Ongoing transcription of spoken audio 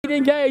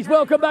leading gauge.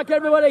 Welcome back,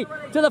 everybody,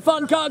 to the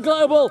Fun Car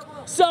Global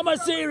Summer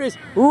Series,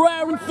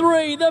 Round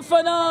 3, the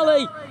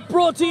finale,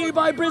 brought to you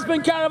by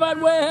Brisbane Caravan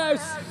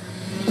Warehouse,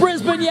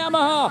 Brisbane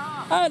Yamaha,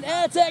 and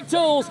Airtech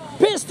Tools.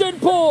 Piston,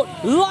 Port,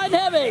 Light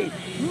Heavy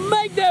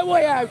make their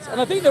way out,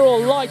 and I think they're all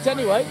light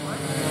anyway.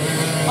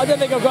 I don't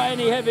think I've got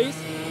any heavies.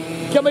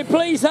 Can we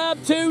please have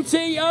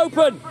 2T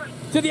open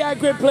to the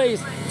out-grid,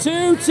 please?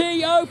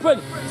 2T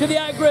open to the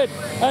out-grid,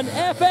 and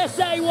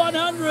FSA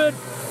 100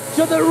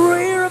 to the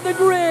rear of the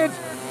grid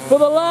for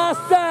the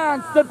last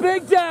dance, the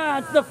big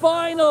dance, the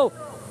final.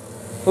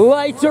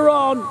 Later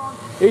on,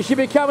 it should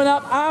be coming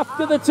up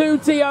after the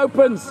 2T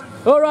opens.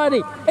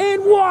 Alrighty,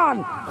 in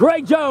 1,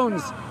 Craig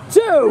Jones.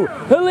 2,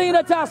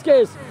 Helena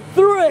Taskis.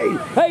 3,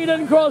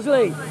 Hayden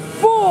Crosley.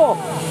 4,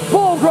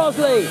 Paul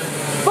Crosley.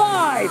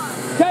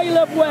 5,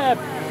 Caleb Webb.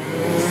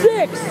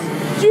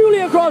 6,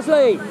 Julia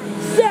Crosley.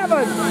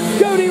 7,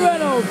 Cody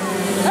Reynolds.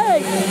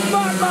 8,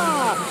 Mark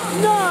Marr.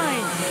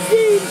 9,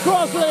 Dean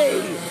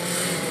Crosley.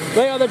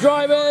 They are the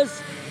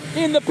drivers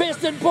in the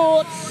Piston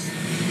Ports,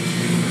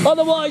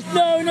 otherwise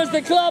known as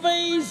the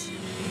Clubbies,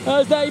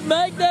 as they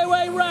make their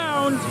way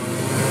round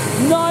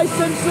nice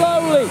and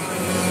slowly.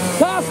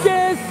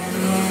 Taskis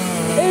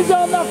is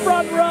on the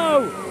front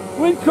row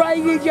with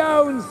Craigie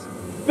Jones.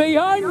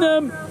 Behind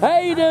them,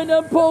 Hayden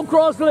and Paul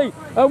Crosley.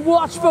 And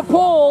watch for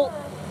Paul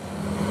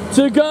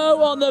to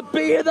go on the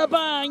beat of the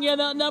bang in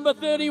that number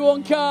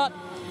 31 kart.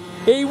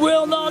 He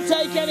will not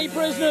take any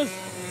prisoners.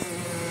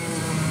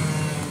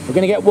 We're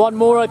going to get one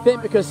more, I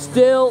think, because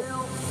still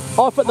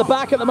off at the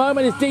back at the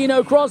moment is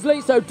Dino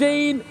Crosley. So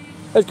Dean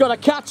has got to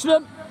catch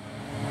them.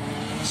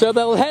 So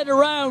they'll head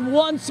around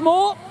once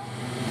more.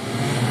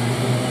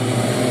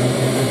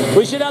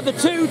 We should have the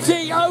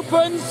 2T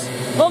opens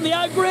on the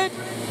out-grid.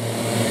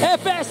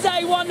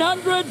 FSA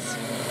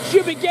 100s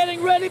should be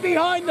getting ready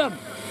behind them.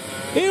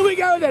 Here we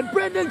go then,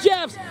 Brendan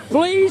Jeffs,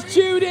 please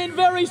tune in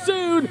very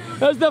soon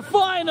as the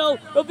final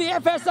of the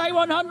FSA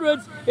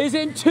 100s is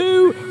in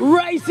 2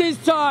 races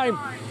time.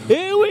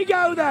 Here we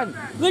go then,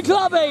 the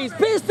Clubbies,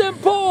 Piston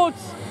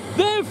Ports,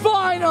 their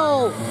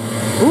final.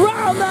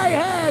 Round they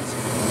head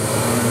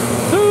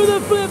through the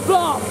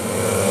flip-flop.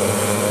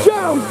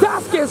 Jones,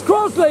 Taskis,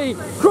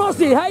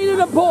 Crosley,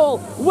 Hayden and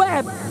Paul,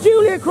 Webb,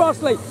 Julia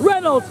Crosley,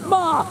 Reynolds,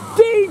 Marr,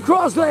 Dean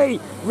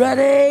Crosley,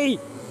 ready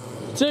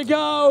to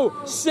go.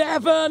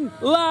 7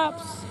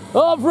 laps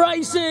of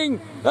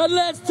racing, and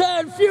let's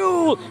turn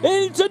fuel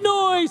into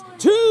noise.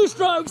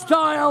 2-stroke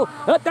style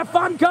at the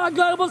Fun Car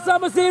Global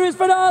Summer Series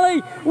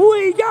finale.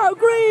 We go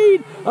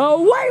green,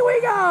 away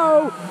we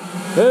go.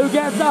 Who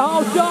gets the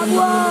whole shot?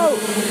 Whoa!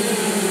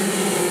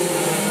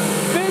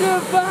 Bit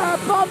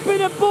of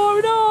bumping and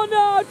boring. Oh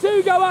no,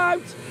 2 go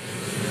out.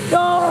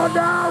 Oh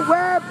no,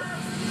 Webb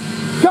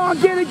can't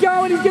get it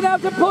going. He's going to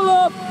have to pull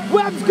off.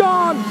 Webb's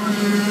gone.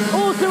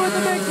 Also in the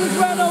mix is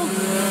Reynolds.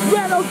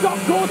 Reynolds got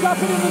caught up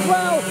in him as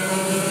well.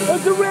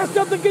 As the rest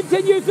of them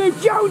continue through.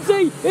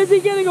 Jonesy, is he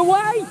getting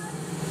away?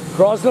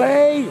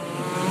 Crosley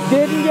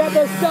didn't get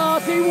the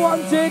start he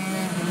wanted.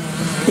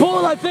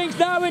 Paul, I think,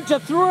 now into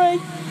 3.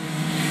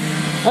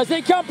 As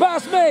they come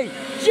past me.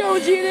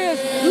 Jonesy it is,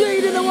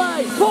 leading the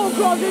way. Paul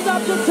Crosley's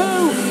up to 2.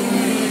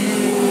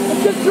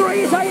 And to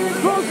 3 is Hayden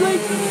Crosley.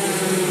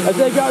 As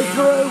they go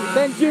through,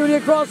 then Julia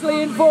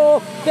Crosley in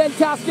 4, then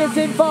Taskis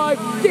in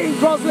 5, Dean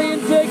Crosley in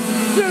 6,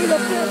 through the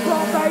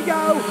flip-flop they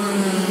go.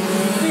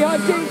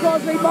 Behind Dean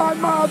Crosley, Mark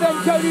Marr,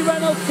 then Cody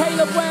Reynolds.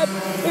 Caleb Webb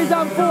is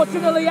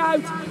unfortunately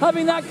out,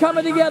 having that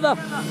coming together.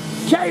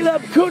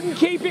 Caleb couldn't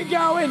keep it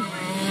going.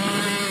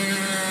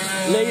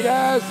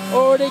 Leaders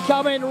already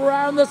coming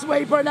round the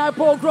sweeper. Now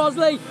Paul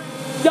Crosley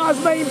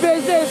does mean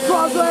business.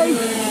 Crosley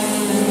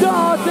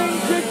starting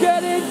to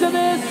get into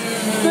this.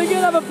 They're going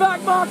to have a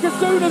back marker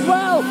soon as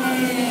well.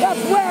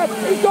 That's Webb.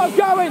 He's got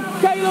going.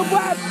 Caleb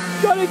Webb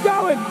got it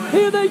going.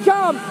 Here they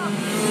come.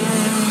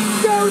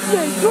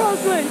 Jonesy,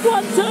 Crosley,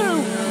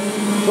 1-2.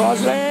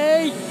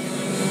 Crosley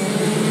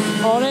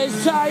on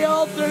his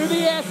tail through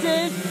the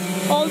S's.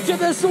 Onto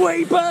the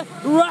sweeper.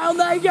 Round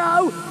they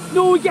go.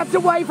 No, he gets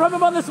away from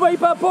him on the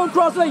sweeper. Paul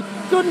Crosley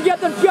couldn't get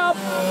the jump.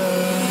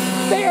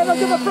 There, look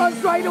at the front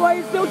straight away.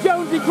 It's still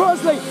Jonesy,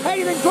 Crosley.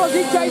 Hayden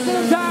Crosley chasing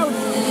him down.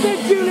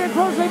 Then Julia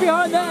Crosley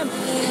behind them.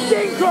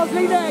 Dean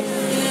Crosley next.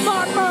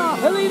 Mark Marr,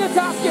 Helena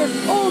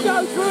Taskis all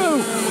go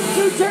through.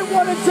 2,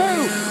 1 and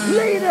 2.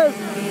 Leaders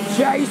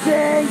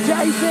chasing.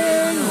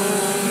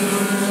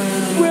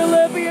 Will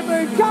there be a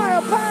move?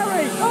 Kyle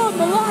Parry on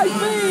the live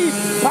feed.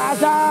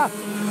 Pazza,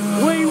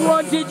 we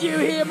wanted you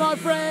here, my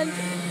friend.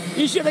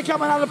 You should have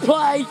come and had a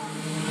play.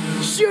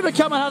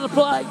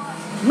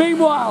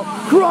 Meanwhile,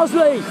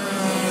 Crosley,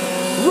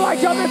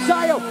 right on the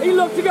tail. He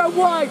looked to go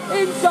wide,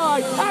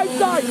 inside,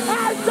 outside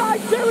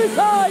to his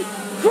side.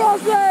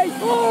 Crosley,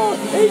 oh,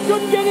 he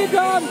couldn't get it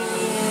done.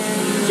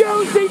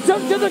 Jonesy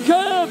took to the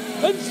curve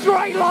and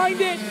straight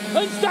lined it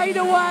and stayed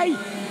away.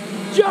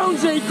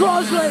 Jonesy,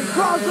 Crosley.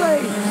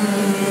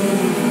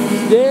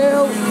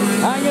 Still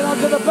hanging on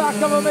to the back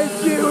of him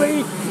is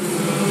Julie.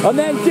 And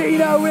then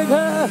Dino with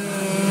her.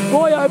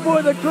 Boy, oh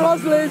boy, the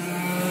Crosleys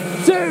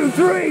 2,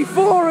 3,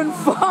 4 and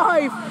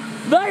 5.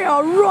 They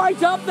are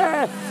right up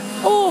there,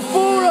 all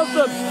 4 of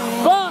them.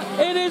 But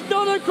it is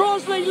Donna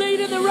Crossley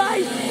leading the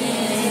race.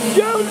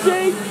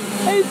 Jonesy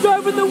is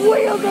over the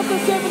wheels of the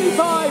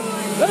 75,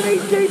 and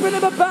he's keeping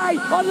him at bay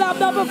on lap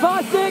number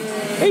 5-6.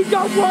 He's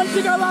got 1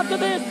 to go after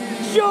this.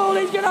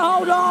 Surely he's going to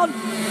hold on.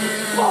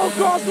 Paul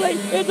Crossley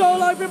is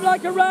all over him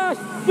like a rash.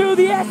 Through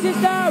the S's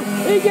now.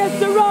 He gets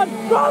to run.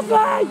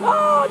 Crossley!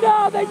 Oh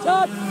no, they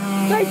touch.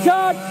 They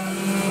touch.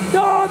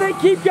 Oh, they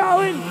keep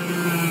going.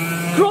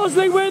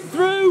 Crossley went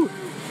through.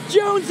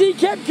 Jonesy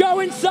kept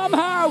going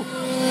somehow.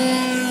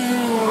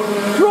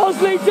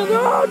 Crossley to the...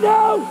 Oh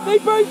no! They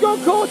both got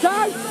caught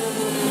out.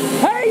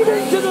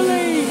 Hayden to the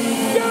lead.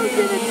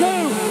 Jonesy to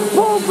 2.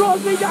 Paul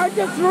Crossley down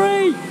to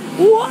 3.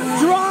 What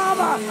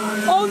drama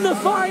on the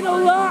final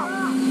lap.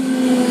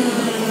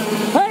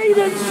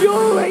 Hayden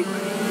surely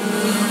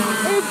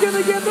is going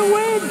to get the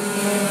win.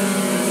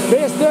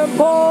 Piston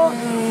Port,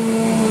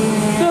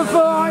 the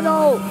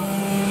final.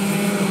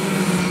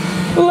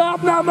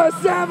 Lap number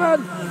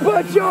 7.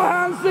 Put your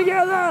hands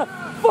together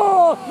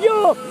for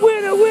your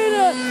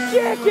winner,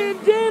 chicken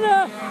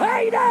dinner.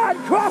 Hayden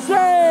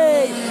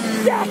Crossley.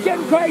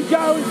 2nd, Craig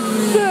Jones.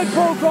 3rd,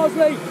 Paul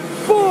Crossley.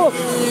 4th,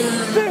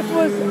 5th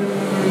was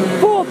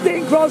 4th,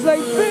 Dean Crossley.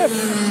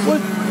 5th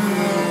was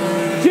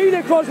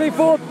Gina Crossley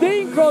 4th,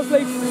 Dean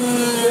Crossley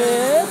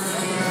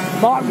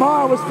 5th, Mark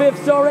Meyer was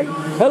 5th, sorry,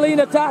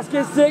 Helena Task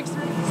is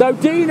 6th, so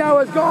Dino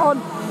has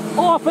gone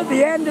off at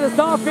the end of the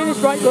start-finish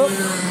straight, look,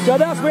 so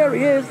that's where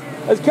he is,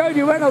 as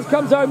Cody Reynolds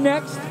comes home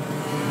next.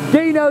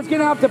 Dino's going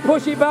to have to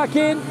push it back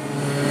in.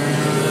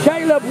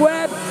 Caleb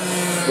Webb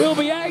will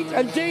be 8th,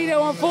 and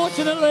Dino,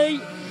 unfortunately,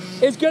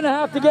 is going to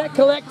have to get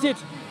collected.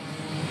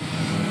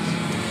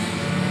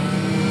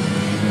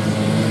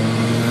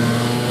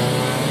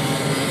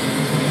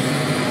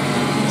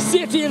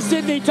 City and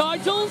Sydney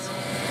titles,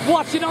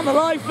 watching on the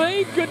live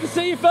feed. Good to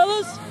see you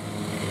fellas.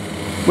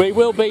 We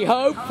will be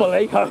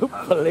hopefully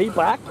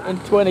back in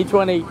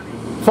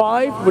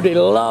 2025. Would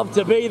love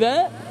to be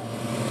there.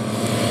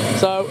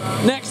 So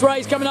next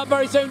race coming up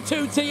very soon.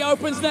 2T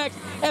opens next.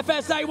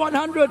 FSA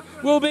 100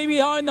 will be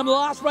behind them.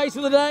 Last race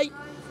of the day.